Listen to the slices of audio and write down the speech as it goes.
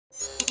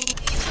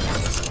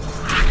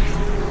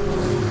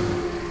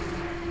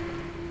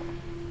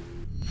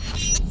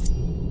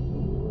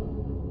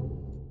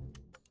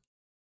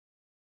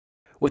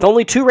With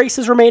only 2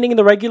 races remaining in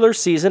the regular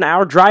season,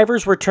 our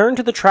drivers return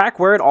to the track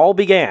where it all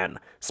began.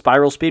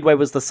 Spiral Speedway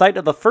was the site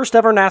of the first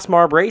ever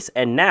NASMARB race,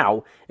 and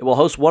now it will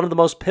host one of the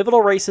most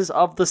pivotal races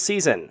of the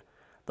season,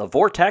 the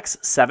Vortex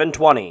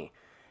 720.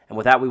 And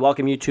with that, we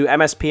welcome you to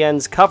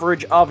MSPN's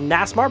coverage of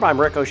NASMARB.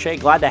 I'm Rick O'Shea,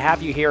 glad to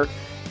have you here.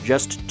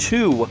 Just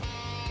 2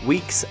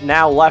 weeks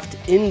now left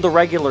in the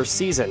regular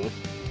season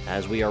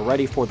as we are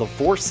ready for the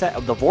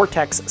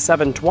Vortex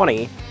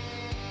 720.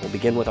 We'll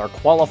begin with our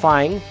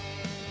qualifying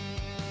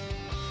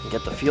and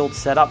get the field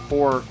set up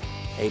for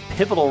a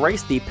pivotal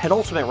race, the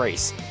penultimate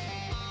race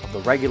of the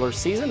regular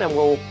season, and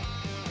we'll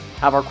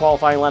have our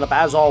qualifying lineup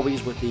as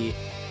always with the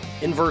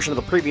inversion of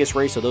the previous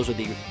race. So those are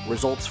the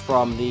results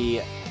from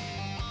the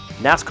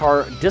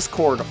NASCAR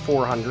Discord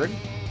 400,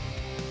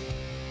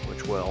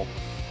 which will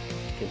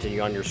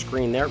continue on your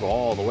screen there. Go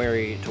all the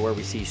way to where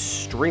we see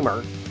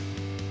Streamer,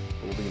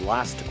 who will be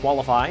last to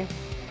qualify.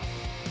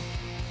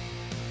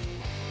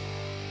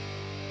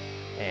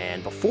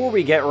 And before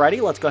we get ready,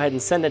 let's go ahead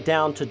and send it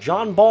down to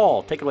John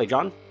Ball. Take it away,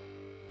 John.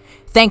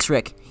 Thanks,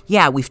 Rick.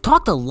 Yeah, we've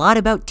talked a lot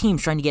about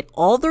teams trying to get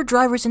all their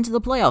drivers into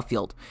the playoff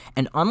field,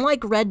 and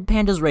unlike Red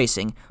Pandas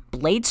Racing,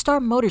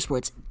 Bladestar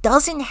Motorsports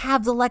doesn't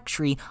have the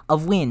luxury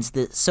of wins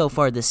so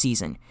far this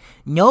season.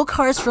 No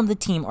cars from the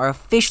team are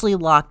officially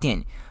locked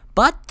in,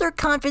 but they're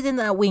confident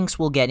that Winx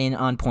will get in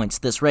on points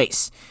this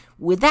race.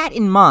 With that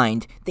in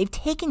mind, they've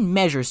taken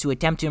measures to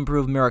attempt to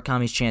improve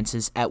Murakami's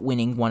chances at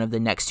winning one of the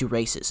next 2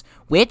 races,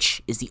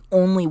 which is the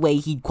only way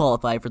he'd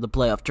qualify for the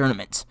playoff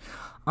tournament.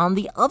 On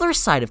the other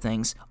side of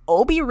things,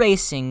 OB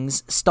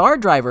Racing's star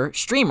driver,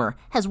 Streamer,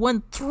 has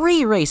won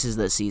 3 races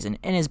this season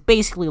and has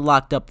basically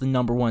locked up the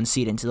number 1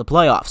 seed into the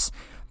playoffs.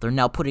 They're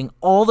now putting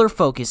all their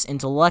focus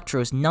into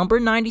Electro's number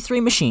 93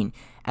 machine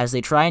as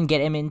they try and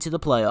get him into the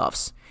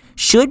playoffs.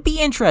 Should be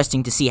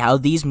interesting to see how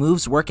these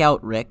moves work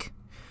out, Rick.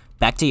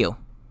 Back to you.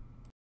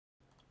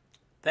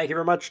 Thank you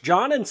very much,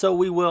 John. And so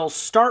we will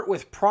start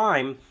with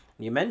Prime.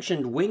 You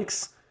mentioned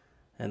Winx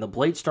and the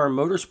Bladestar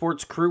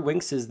Motorsports crew.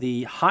 Winx is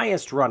the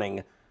highest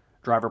running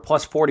driver,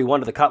 plus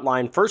 41 to the cut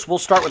line. First, we'll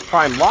start with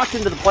Prime. Locked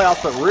into the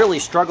playoffs, but really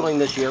struggling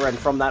this year. And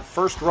from that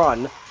first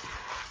run,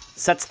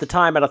 sets the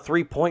time at a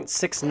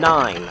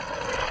 3.69.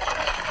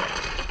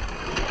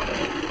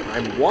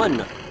 Prime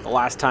won the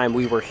last time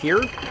we were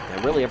here.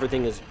 And really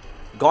everything has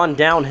gone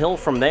downhill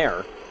from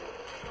there.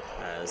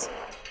 As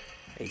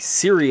a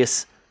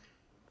serious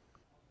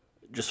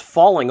just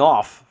falling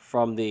off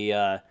from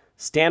the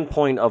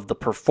standpoint of the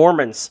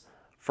performance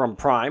from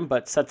Prime,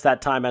 but sets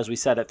that time, as we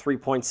said, at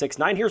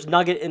 3.69. Here's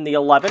Nugget in the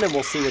 11, and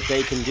we'll see what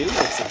they can do.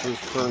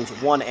 It's turns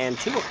 1 and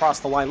 2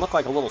 across the line. Looked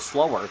like a little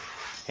slower,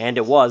 and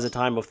it was a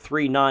time of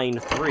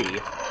 3.93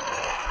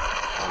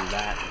 on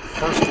that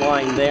first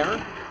line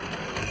there.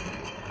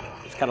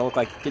 Just kind of looked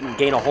like didn't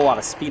gain a whole lot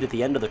of speed at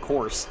the end of the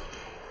course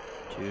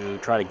to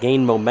try to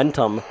gain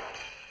momentum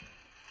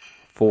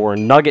for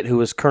Nugget,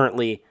 who is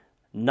currently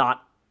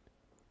not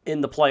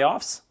in the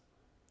playoffs.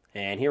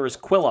 And here is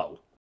Quillo.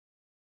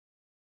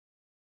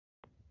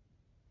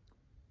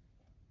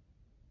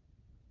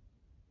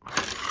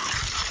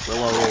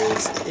 Quillo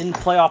is in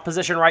playoff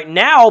position right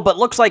now, but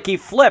looks like he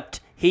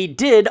flipped. He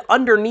did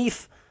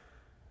underneath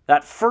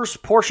that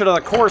first portion of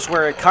the course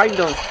where it kind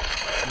of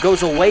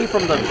goes away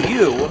from the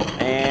view.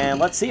 And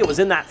let's see, it was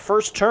in that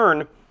first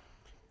turn.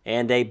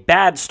 And a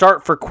bad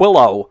start for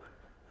Quillo,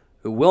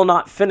 who will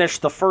not finish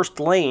the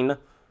first lane.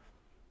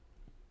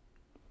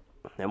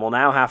 And we'll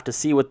now have to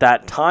see what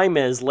that time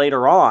is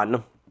later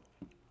on.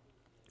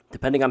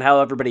 Depending on how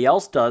everybody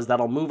else does,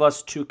 that'll move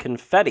us to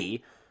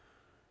Confetti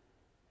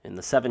in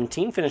the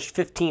 17. Finished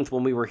 15th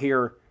when we were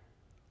here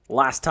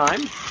last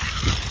time.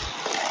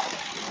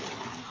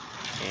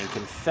 And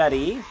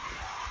Confetti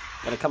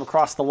going to come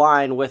across the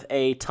line with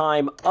a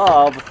time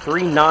of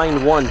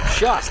 3.91,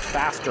 just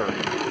faster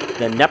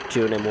than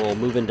Neptune, and we'll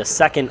move into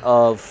second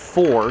of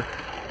 4. Of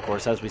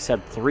course, as we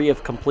said, 3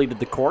 have completed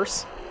the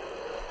course.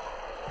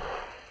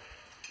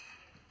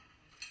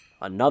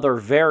 Another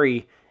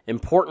very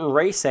important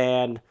race,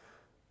 and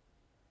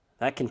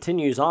that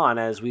continues on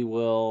as we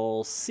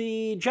will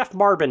see Jeff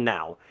Marbin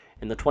now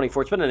in the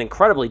 24th. It's been an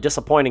incredibly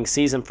disappointing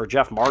season for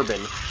Jeff Marbin,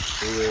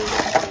 who is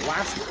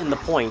last in the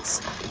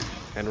points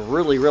and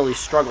really, really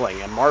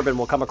struggling. And Marbin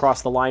will come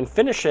across the line,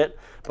 finish it,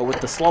 but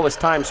with the slowest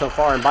time so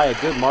far and by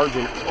a good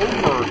margin,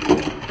 over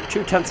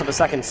 0.2 of a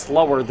second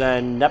slower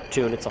than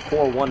Neptune. It's a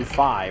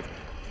 4.15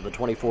 for the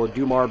 24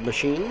 Dumarb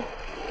machine.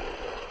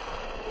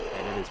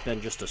 It's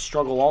been just a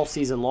struggle all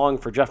season long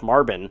for Jeff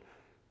Marbin.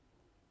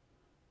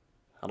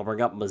 That'll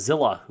bring up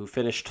Mozilla, who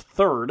finished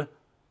 3rd.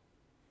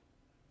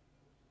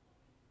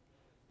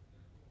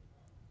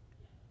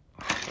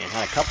 And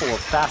had a couple of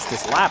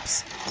fastest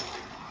laps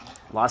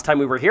last time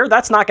we were here.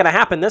 That's not going to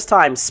happen this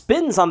time.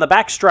 Spins on the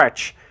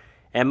backstretch.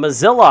 And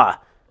Mozilla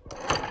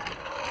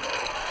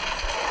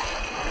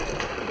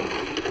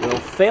will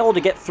fail to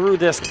get through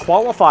this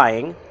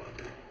qualifying.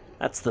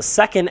 That's the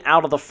second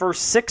out of the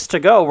first 6 to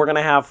go. We're going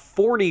to have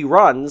 40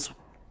 runs,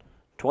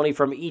 20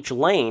 from each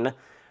lane,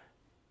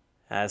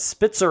 as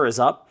Spitzer is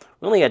up.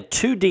 We only had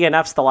 2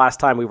 DNFs the last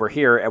time we were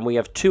here, and we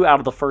have 2 out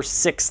of the first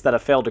 6 that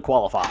have failed to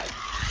qualify.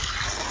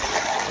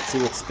 Let's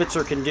see what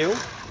Spitzer can do.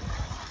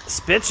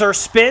 Spitzer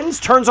spins,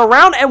 turns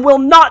around, and will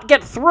not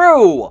get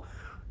through.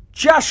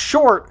 Just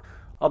short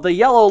of the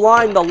yellow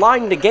line, the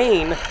line to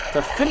gain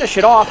to finish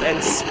it off,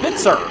 and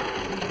Spitzer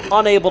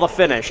unable to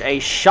finish. A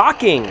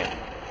shocking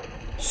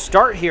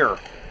start here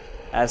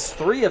as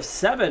 3 of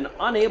 7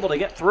 unable to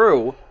get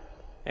through,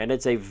 and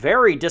it's a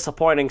very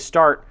disappointing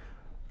start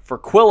for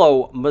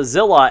Quillo,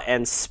 Mozilla,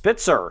 and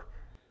Spitzer.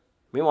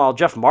 Meanwhile,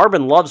 Jeff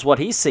Marbin loves what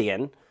he's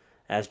seeing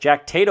as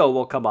Jack Tato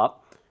will come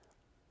up.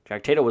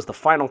 Jack Tato was the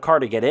final car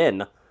to get in.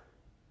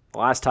 The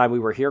last time we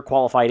were here,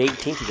 qualified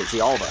 18th. You can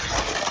see all the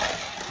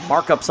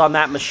markups on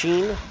that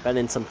machine. Been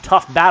in some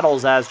tough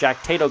battles as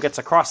Jack Tato gets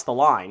across the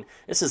line.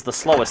 This is the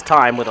slowest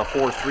time with a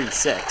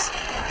 4.36.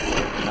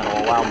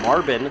 That'll allow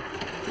Marbin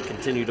to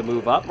continue to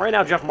move up. Right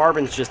now, Jeff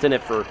Marbin's just in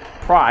it for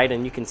pride,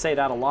 and you can say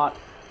that a lot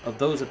of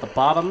those at the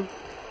bottom.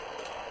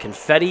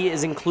 Confetti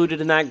is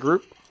included in that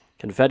group.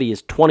 Confetti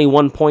is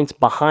 21 points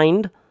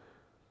behind.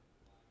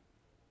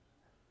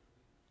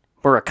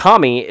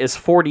 Murakami is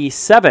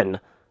 47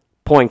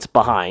 points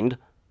behind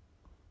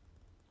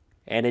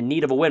and in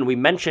need of a win. We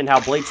mentioned how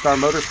Bladestar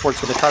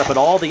Motorsports going to try to put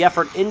all the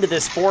effort into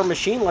this 4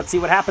 machine. Let's see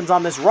what happens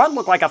on this run.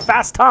 Look like a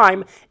fast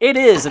time. It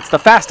is. It's the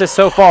fastest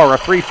so far, a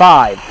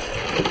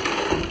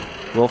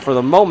 3.5. Will, for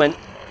the moment,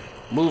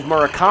 move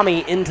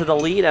Murakami into the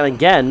lead. And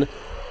again,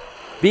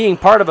 being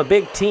part of a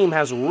big team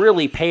has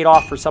really paid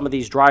off for some of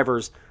these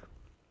drivers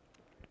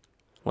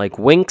like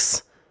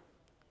Winks,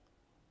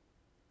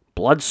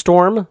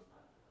 Bloodstorm,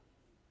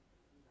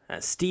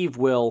 as Steve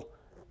will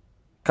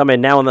come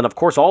in now, and then, of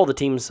course, all the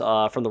teams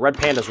from the Red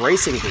Pandas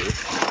Racing team.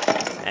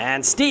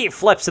 And Steve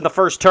flips in the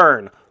first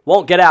turn.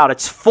 Won't get out.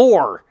 It's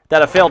 4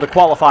 that have failed to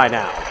qualify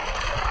now.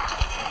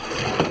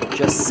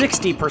 Just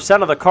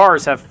 60% of the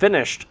cars have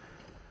finished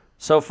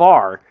so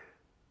far,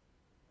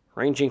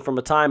 ranging from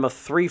a time of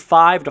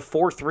 3.5 to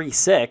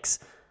 4.36.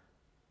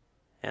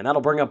 And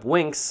that'll bring up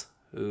Winks,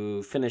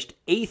 who finished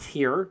 8th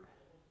here,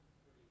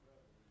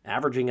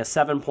 averaging a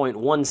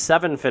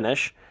 7.17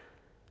 finish.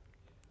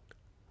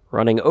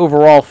 Running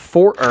overall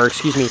third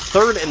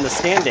in the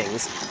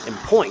standings in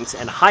points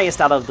and highest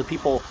out of the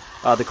people,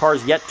 the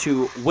cars yet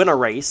to win a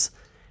race.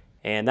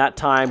 And that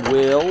time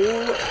will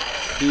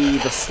be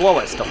the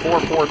slowest. A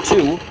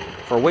 4.42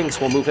 for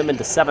Winks will move him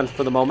into 7th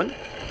for the moment.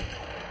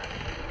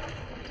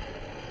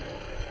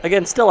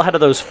 Again, still ahead of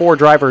those 4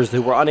 drivers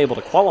who were unable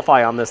to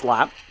qualify on this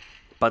lap,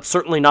 but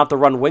certainly not the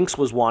run Winks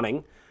was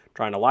wanting,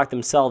 trying to lock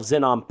themselves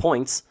in on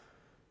points.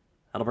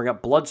 That'll bring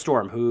up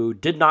Bloodstorm, who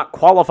did not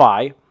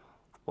qualify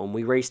when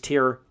we raced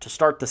here to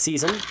start the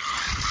season.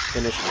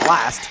 Finished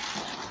last.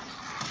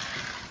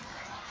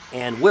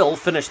 And will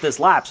finish this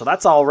lap. So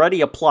that's already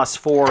a plus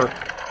for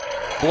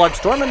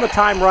Bloodstorm. And the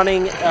time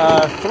running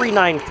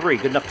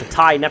 3.93. Good enough to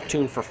tie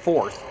Neptune for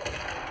 4th.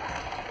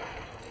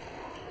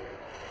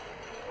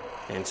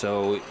 And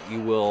so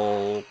you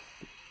will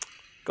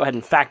go ahead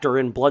and factor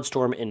in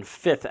Bloodstorm in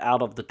 5th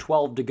out of the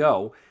 12 to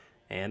go.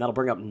 And that'll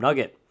bring up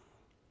Nugget.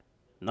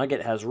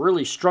 Nugget has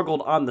really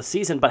struggled on the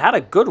season, but had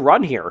a good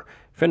run here.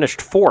 Finished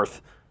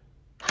 4th.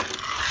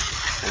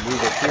 And we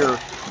were here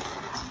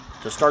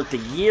to start the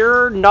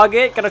year.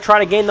 Nugget going to try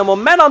to gain the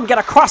momentum, get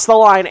across the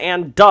line,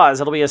 and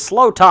does. It'll be a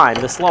slow time,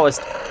 the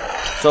slowest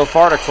so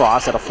far to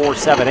cross at a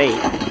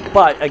 4.78.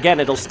 But, again,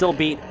 it'll still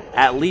beat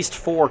at least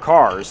 4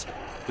 cars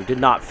who did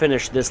not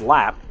finish this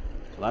lap.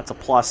 So that's a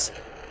plus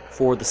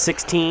for the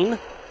 16.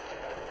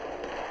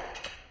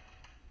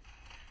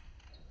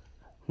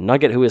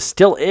 Nugget, who is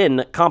still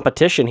in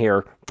competition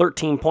here,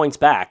 13 points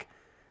back,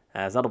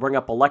 as that'll bring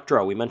up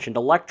Electro. We mentioned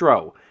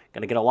Electro.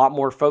 Going to get a lot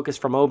more focus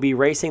from OB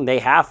Racing. They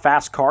have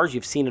fast cars.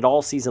 You've seen it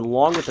all season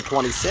long with the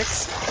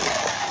 26.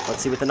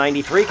 Let's see what the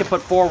 93 can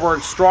put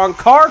forward. Strong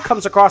car,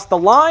 comes across the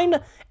line,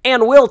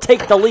 and will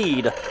take the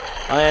lead.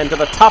 And to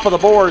the top of the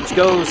boards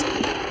goes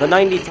the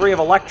 93 of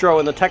Electro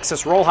in the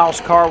Texas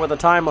Rollhouse car with a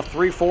time of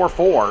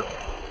 3.44.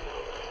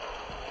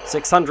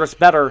 600ths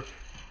better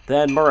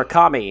than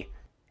Murakami.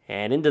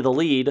 And into the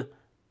lead,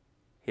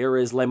 here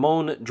is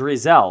Lemon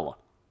Drizel,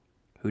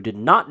 who did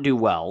not do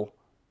well.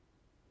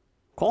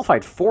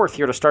 Qualified 4th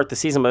here to start the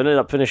season, but ended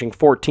up finishing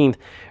 14th.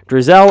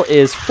 Drizel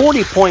is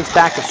 40 points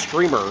back of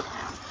Streamer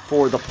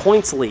for the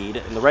points lead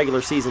in the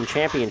regular season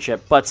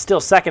championship, but still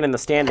 2nd in the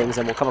standings,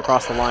 and will come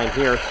across the line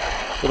here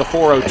with a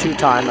 4.02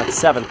 time.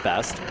 That's 7th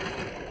best.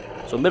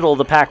 So middle of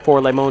the pack for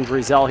Lemon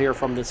Drizel here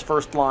from this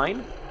first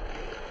line,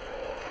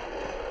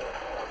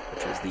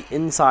 which is the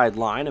inside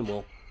line, and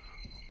we'll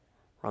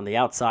on the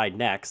outside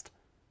next.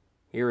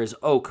 Here is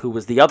Oak, who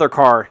was the other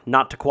car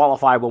not to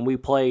qualify when we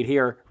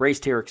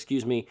raced here,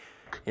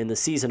 in the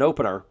season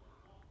opener,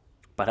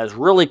 but has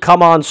really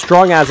come on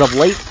strong as of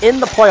late in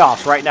the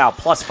playoffs right now.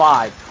 Plus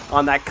 5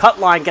 on that cut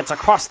line, gets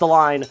across the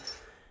line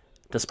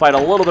despite a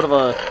little bit of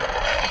a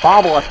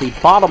bobble at the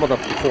bottom of the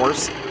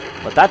course.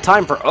 But that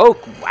time for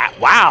Oak,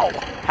 wow,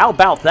 how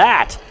about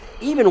that?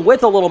 Even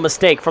with a little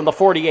mistake from the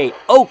 48,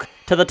 Oak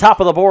to the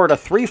top of the board, a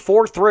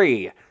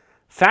 3.43.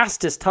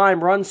 fastest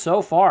time run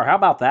so far. How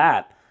about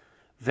that?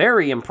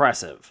 Very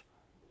impressive.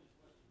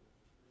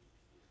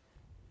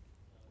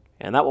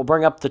 And that will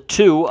bring up the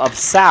 2 of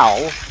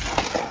Sal.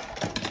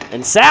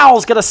 And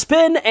Sal's going to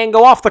spin and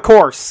go off the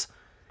course.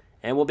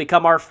 And will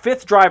become our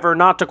 5th driver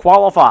not to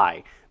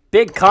qualify.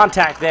 Big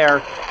contact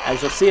there,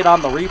 as you'll see it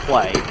on the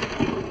replay.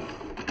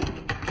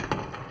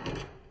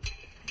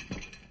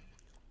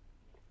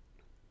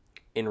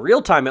 In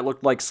real time, it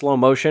looked like slow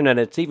motion, and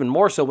it's even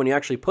more so when you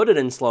actually put it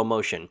in slow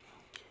motion.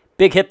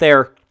 Big hit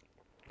there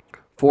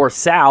for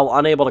Sal,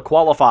 unable to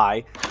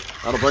qualify.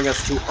 That'll bring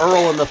us to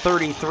Earl in the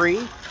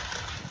 33.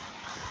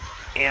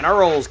 And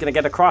Earl's going to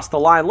get across the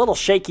line. A little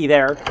shaky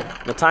there.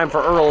 The time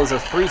for Earl is a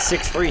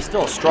 3.63.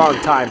 Still a strong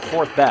time,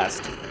 4th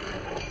best.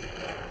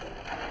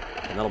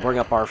 And that'll bring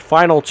up our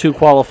final 2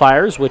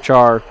 qualifiers, which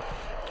are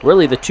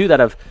really the 2 that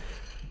have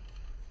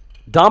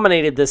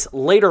dominated this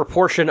later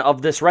portion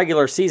of this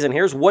regular season.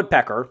 Here's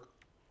Woodpecker.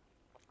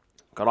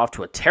 Got off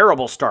to a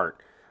terrible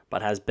start,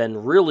 but has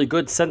been really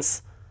good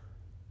since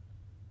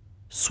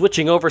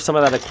switching over some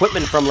of that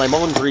equipment from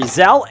Lemon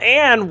Grizel.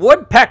 And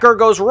Woodpecker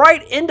goes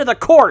right into the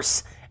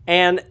course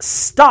and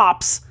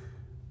stops.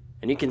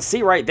 And you can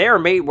see right there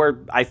where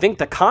I think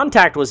the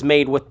contact was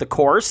made with the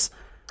course.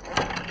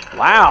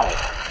 Wow.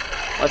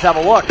 Let's have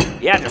a look.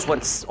 Yeah, just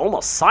went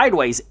almost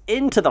sideways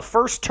into the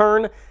first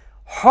turn.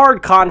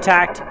 Hard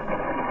contact.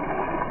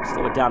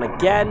 Slow it down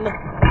again.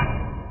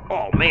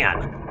 Oh,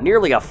 man.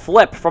 Nearly a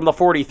flip from the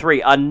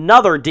 43.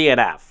 Another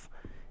DNF.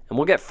 And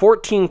we'll get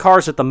 14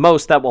 cars at the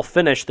most that will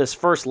finish this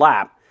first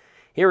lap.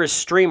 Here is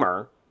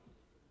Streamer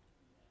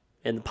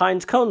in the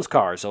Pines Cones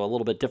car, so a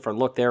little bit different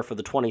look there for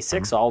the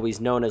 26,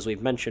 always known, as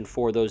we've mentioned,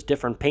 for those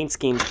different paint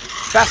schemes.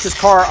 Fastest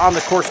car on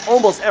the course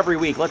almost every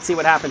week. Let's see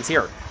what happens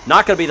here.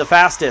 Not going to be the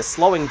fastest,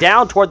 slowing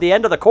down toward the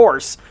end of the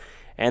course,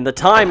 and the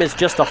time is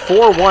just a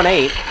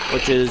 4.18,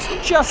 which is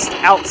just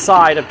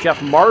outside of Jeff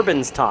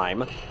Marbin's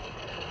time.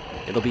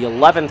 It'll be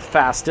 11th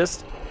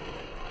fastest,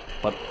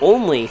 but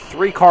only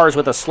 3 cars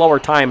with a slower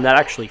time that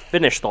actually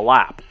finish the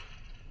lap.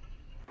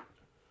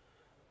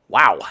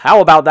 Wow,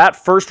 how about that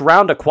first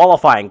round of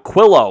qualifying?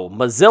 Quillo,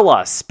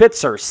 Mozilla,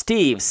 Spitzer,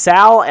 Steve,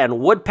 Sal, and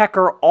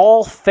Woodpecker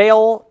all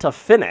fail to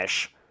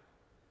finish.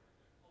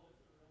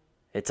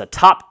 It's a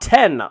top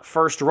 10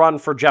 first run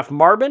for Jeff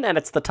Marbin, and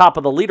it's the top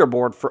of the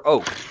leaderboard for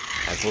Oak.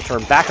 As we'll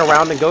turn back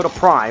around and go to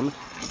Prime.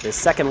 This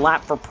second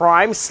lap for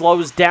Prime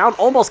slows down,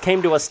 almost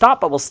came to a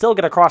stop, but will still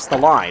get across the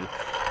line.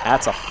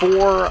 That's a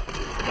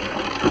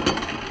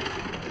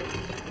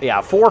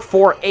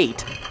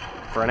 4.48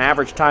 for an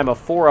average time of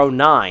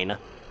 4.09.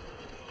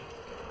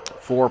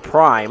 For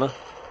Prime.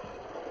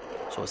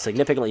 So a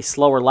significantly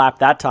slower lap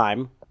that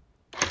time.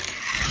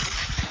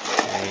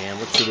 And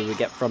let's see what we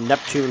get from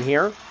Neptune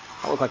here.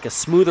 That looked like a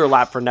smoother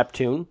lap for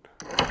Neptune.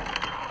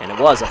 And it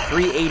was a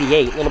 3.88,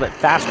 a little bit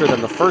faster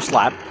than the first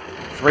lap.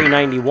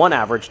 3.91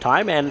 average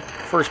time, and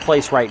first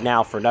place right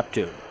now for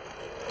Neptune.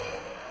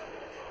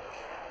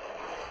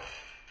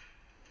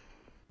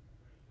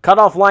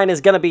 Cutoff line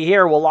is going to be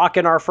here. We'll lock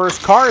in our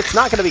first car. It's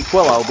not going to be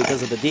Quillo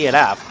because of the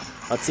DNF.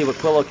 Let's see what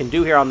Quillo can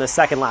do here on this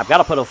second lap. Got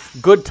to put a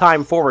good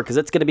time forward because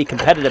it's going to be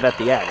competitive at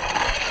the end.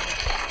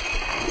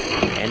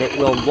 And it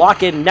will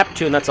lock in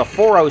Neptune. That's a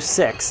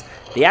 4.06.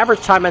 The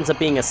average time ends up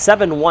being a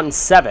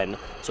 7.17,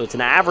 so it's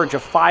an average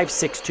of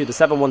 5.62, the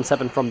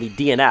 7.17 from the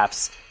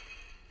DNFs.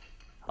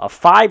 A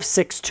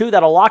 5.62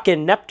 that'll lock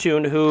in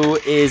Neptune, who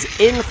is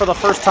in for the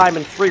first time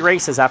in 3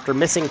 races after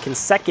missing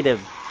consecutive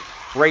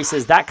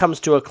races. That comes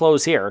to a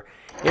close here.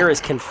 Here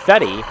is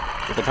Confetti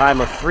with a time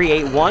of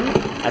 3.81.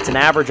 That's an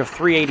average of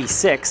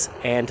 3.86,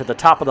 and to the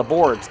top of the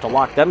boards to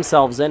lock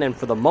themselves in and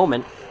for the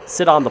moment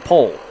sit on the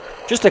pole.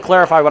 Just to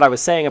clarify what I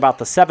was saying about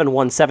the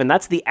 7.17,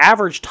 that's the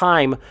average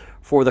time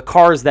for the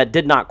cars that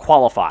did not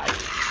qualify.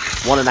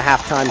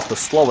 1.5 times the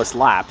slowest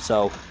lap,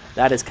 so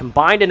that is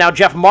combined. And now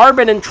Jeff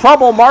Marbin in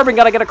trouble. Marbin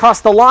got to get across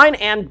the line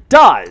and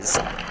does,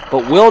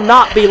 but will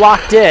not be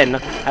locked in.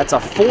 That's a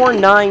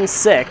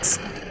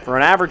 4.96. For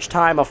an average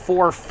time of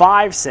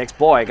 4.56.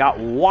 Boy, got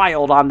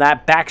wild on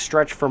that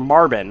backstretch for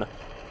Marbin.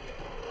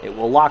 It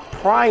will lock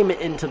Prime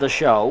into the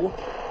show.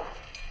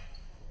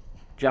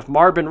 Jeff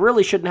Marbin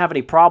really shouldn't have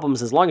any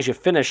problems as long as you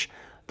finish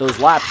those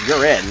laps,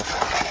 you're in.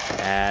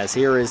 As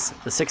here is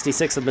the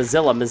 66 of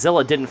Mozilla.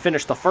 Mozilla didn't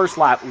finish the first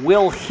lap.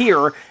 Will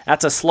here.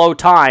 That's a slow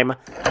time.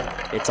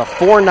 It's a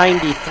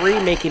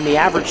 4.93, making the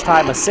average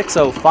time a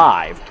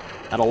 6.05.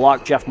 That'll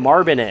lock Jeff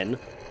Marbin in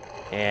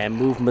and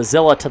move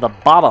Mozilla to the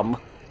bottom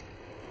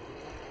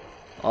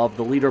of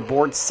the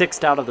leaderboard.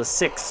 6th out of the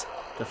 6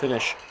 to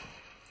finish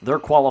their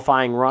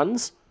qualifying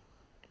runs.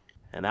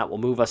 And that will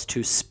move us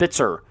to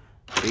Spitzer.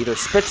 Either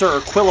Spitzer or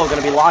Quillo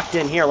going to be locked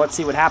in here. Let's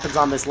see what happens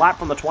on this lap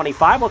from the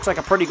 25. Looks like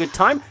a pretty good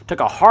time. Took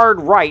a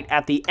hard right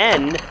at the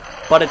end,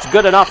 but it's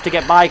good enough to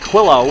get by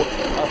Quillo.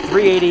 A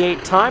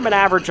 3.88 time, an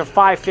average of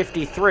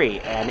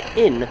 5.53. And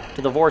in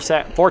to the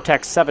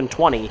Vortex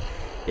 720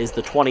 is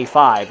the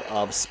 25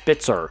 of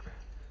Spitzer,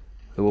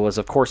 who was,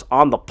 of course,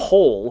 on the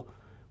pole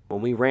when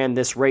we ran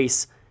this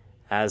race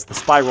as the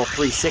Spiral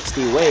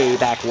 360 way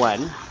back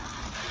when.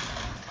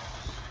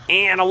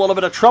 And a little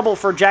bit of trouble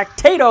for Jack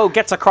Tato.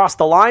 Gets across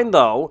the line,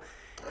 though.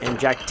 And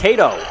Jack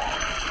Tato,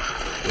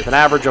 with an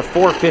average of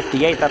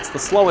 4:58, that's the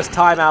slowest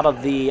time out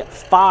of the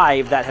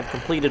 5 that have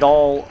completed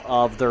all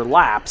of their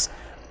laps.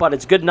 But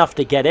it's good enough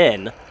to get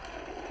in.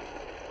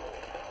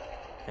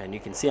 And you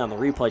can see on the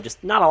replay,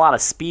 just not a lot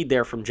of speed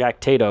there from Jack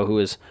Tato, who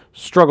has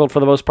struggled for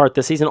the most part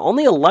this season.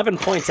 Only 11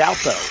 points out,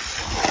 though.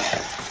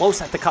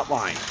 Close at the cut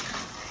line.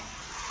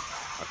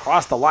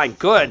 Across the line,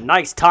 good,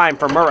 nice time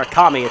for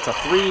Murakami. It's a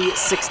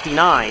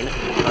 3:69,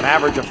 an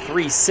average of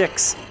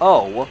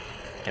 3:60,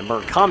 and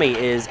Murakami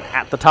is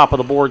at the top of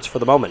the boards for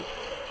the moment.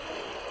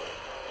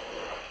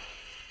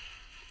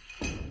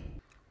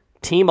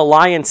 Team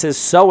Alliance is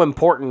so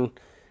important,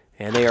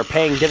 and they are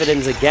paying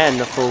dividends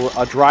again for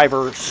a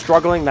driver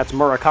struggling. That's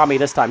Murakami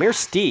this time. Here's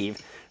Steve,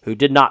 who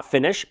did not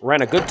finish,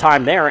 ran a good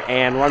time there,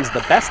 and runs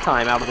the best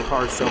time out of the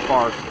cars so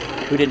far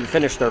who didn't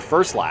finish their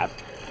first lap.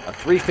 A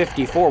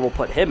 3:54 will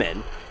put him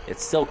in.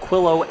 It's still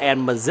Quillo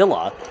and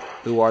Mozilla,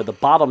 who are the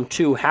bottom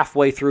 2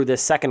 halfway through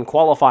this second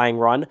qualifying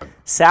run.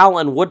 Sal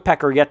and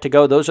Woodpecker yet to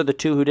go. Those are the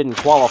 2 who didn't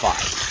qualify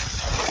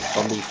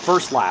from the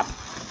first lap.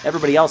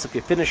 Everybody else, if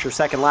you finish your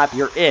second lap,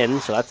 you're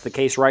in. So that's the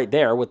case right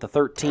there with the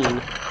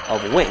 13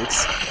 of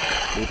Winks.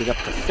 Moving up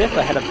to 5th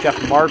ahead of Jeff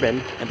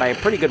Marbin. And by a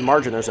pretty good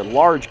margin, there's a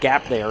large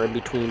gap there in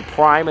between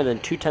Prime, and then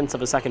 0.2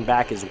 of a second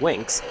back is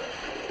Winks.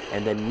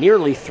 And then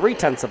nearly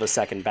 0.3 of a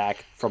second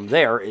back from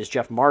there is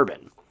Jeff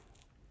Marbin.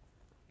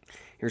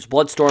 Here's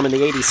Bloodstorm in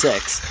the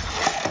 86.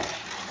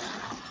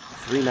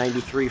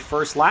 3:93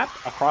 first lap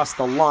across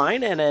the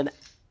line, and a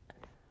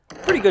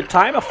pretty good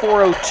time. A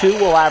 4:02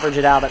 will average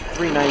it out at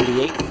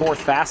 3:98, 4th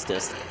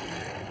fastest.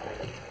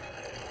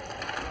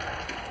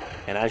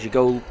 And as you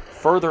go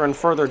further and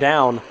further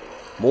down,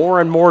 more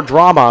and more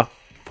drama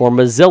for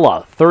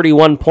Mozilla,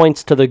 31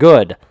 points to the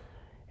good.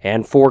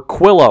 And for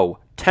Quillo,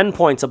 10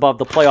 points above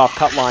the playoff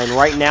cut line.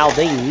 Right now,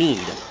 they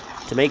need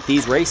to make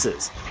these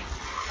races.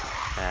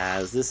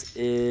 As this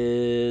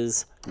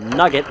is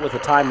Nugget with a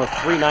time of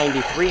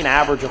 3:93, an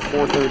average of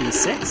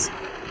 4:36.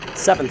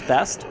 7th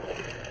best.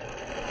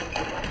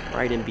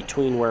 Right in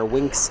between where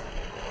Winks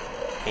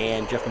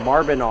and Jeff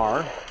Marbin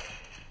are.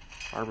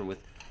 Marbin with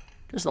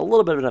just a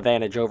little bit of an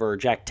advantage over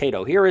Jack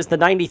Tato. Here is the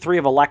 93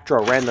 of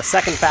Electro. Ran the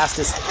second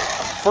fastest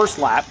first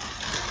lap.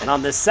 And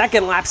on this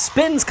second lap,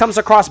 spins, comes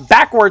across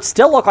backwards.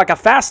 Still look like a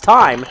fast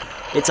time.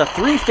 It's a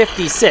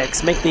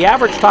 3:56. Make the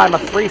average time a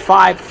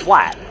 3:5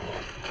 flat.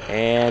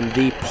 And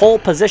the pole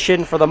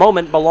position for the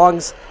moment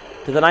belongs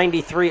to the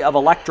 93 of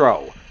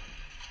Electro.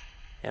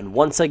 And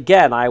once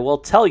again, I will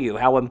tell you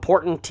how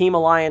important team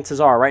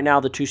alliances are. Right now,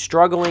 the 2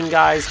 struggling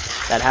guys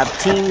that have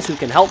teams who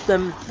can help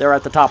them, they're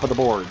at the top of the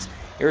boards.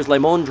 Here's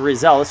Lemon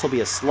Drizel. This will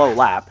be a slow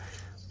lap.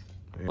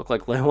 Looked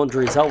like Lemon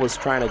Drizel was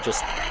trying to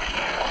just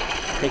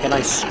take a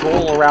nice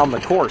stroll around the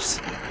course.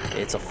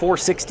 It's a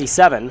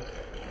 4:67,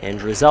 and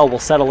Drizel will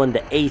settle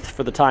into 8th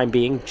for the time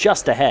being,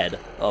 just ahead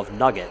of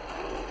Nugget.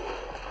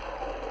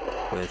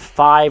 With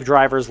 5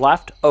 drivers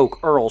left, Oak,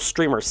 Earl,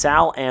 Streamer,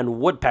 Sal, and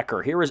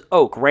Woodpecker. Here is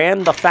Oak.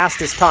 Ran the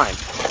fastest time.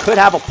 Could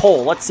have a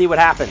pole. Let's see what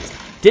happens.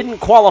 Didn't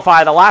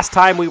qualify the last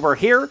time we were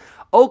here.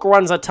 Oak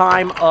runs a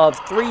time of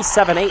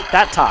 3:78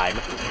 that time,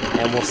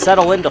 and will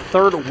settle into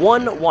 3rd,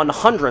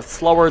 1/100th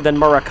slower than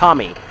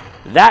Murakami.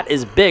 That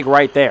is big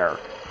right there.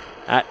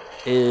 That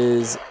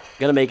is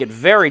going to make it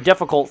very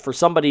difficult for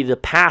somebody to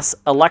pass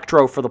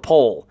Electro for the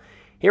pole.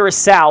 Here is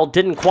Sal.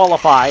 Didn't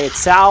qualify. It's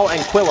Sal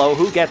and Quillo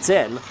who gets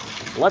in.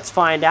 Let's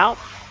find out,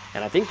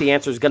 and I think the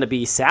answer is going to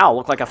be Sal.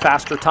 Look like a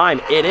faster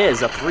time. It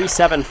is. A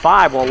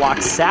 3:75 will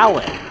lock Sal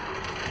in,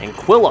 and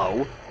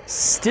Quillo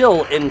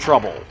still in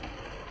trouble.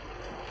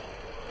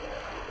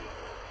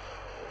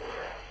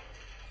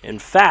 In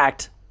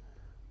fact,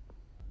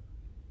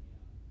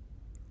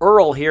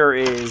 Earl here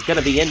is going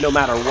to be in no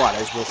matter what,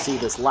 as we'll see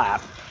this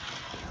lap.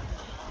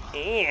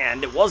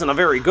 And it wasn't a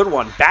very good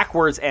one.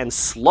 Backwards and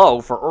slow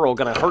for Earl.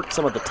 Going to hurt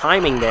some of the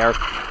timing there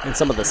and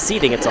some of the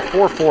seating. It's a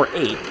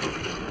 4:48.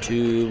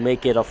 To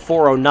make it a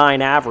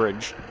 4:09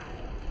 average.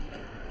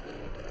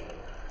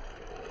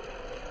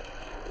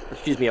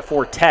 Excuse me, a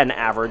 4:10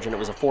 average, and it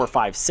was a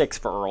 4:56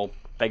 for Earl.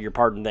 Beg your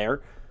pardon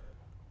there.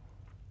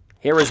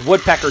 Here is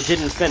Woodpecker,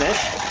 didn't finish.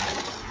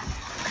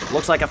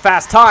 Looks like a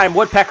fast time.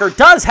 Woodpecker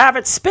does have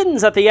it,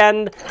 spins at the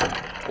end.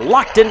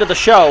 Locked into the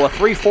show, a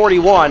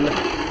 3:41.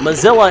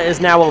 Mozilla is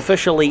now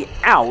officially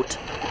out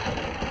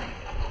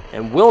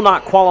and will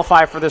not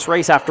qualify for this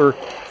race after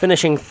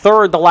finishing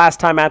 3rd the last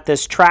time at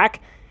this track.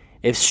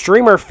 If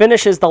Streamer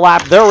finishes the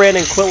lap, they're in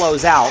and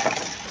Quillo's out.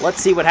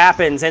 Let's see what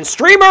happens. And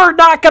Streamer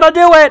not going to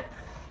do it.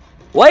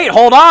 Wait,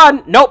 hold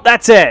on. Nope,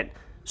 that's it.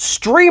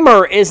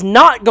 Streamer is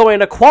not going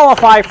to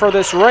qualify for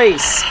this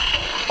race.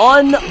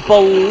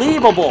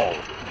 Unbelievable.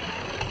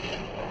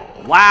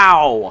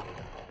 Wow.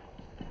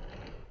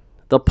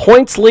 The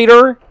points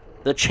leader,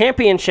 the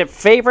championship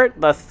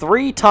favorite, the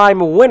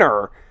 3-time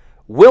winner,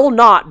 will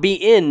not be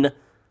in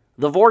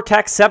the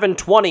Vortex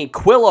 720.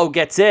 Quillo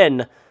gets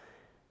in.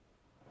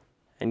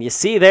 And you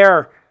see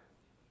there,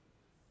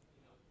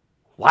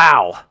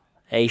 wow,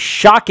 a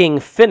shocking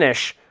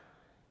finish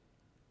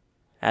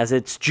as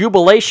it's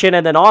jubilation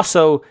and then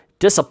also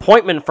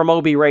disappointment from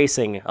OB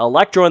Racing.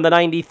 Electro in the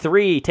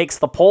 93 takes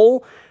the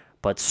pole,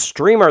 but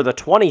Streamer, the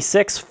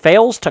 26,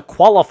 fails to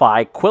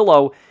qualify.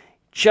 Quillo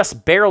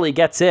just barely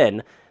gets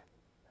in,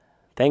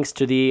 thanks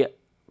to the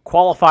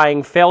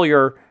qualifying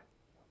failure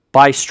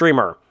by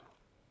Streamer.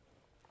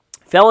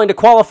 Failing to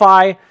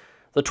qualify,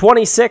 the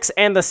 26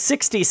 and the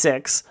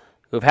 66,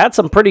 who've had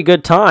some pretty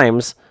good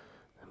times.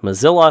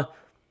 Mozilla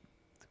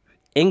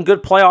in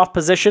good playoff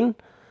position.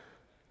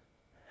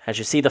 As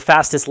you see the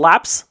fastest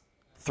laps,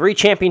 3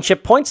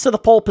 championship points to the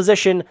pole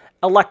position.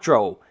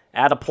 Electro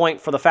add a point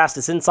for the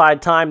fastest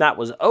inside time, that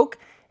was Oak,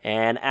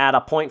 and add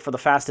a point for the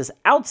fastest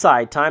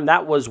outside time,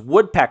 that was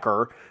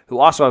Woodpecker, who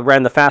also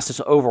ran the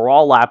fastest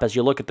overall lap. As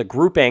you look at the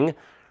grouping,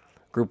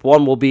 Group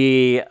 1 will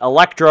be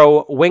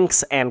Electro,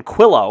 Winks, and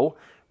Quillo.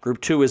 Group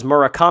 2 is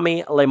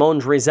Murakami, Lemon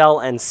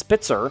Drizel, and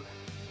Spitzer.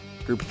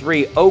 Group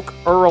 3, Oak,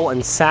 Earl,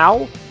 and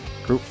Sal.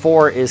 Group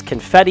 4 is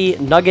Confetti,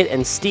 Nugget,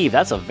 and Steve.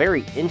 That's a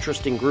very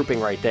interesting grouping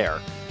right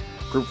there.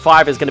 Group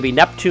 5 is going to be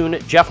Neptune,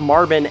 Jeff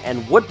Marvin,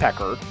 and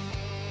Woodpecker.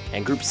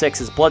 And Group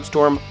 6 is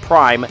Bloodstorm,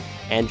 Prime,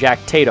 and Jack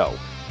Tato.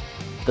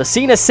 The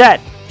scene is set.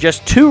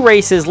 Just 2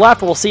 races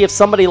left. We'll see if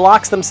somebody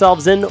locks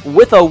themselves in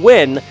with a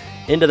win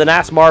into the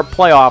NASMARB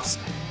playoffs.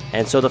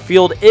 And so the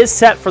field is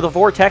set for the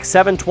Vortex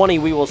 720.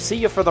 We will see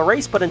you for the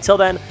race, but until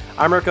then,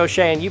 I'm Rick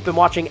O'Shea, and you've been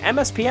watching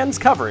MSPN's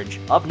coverage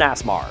of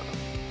NASMARB.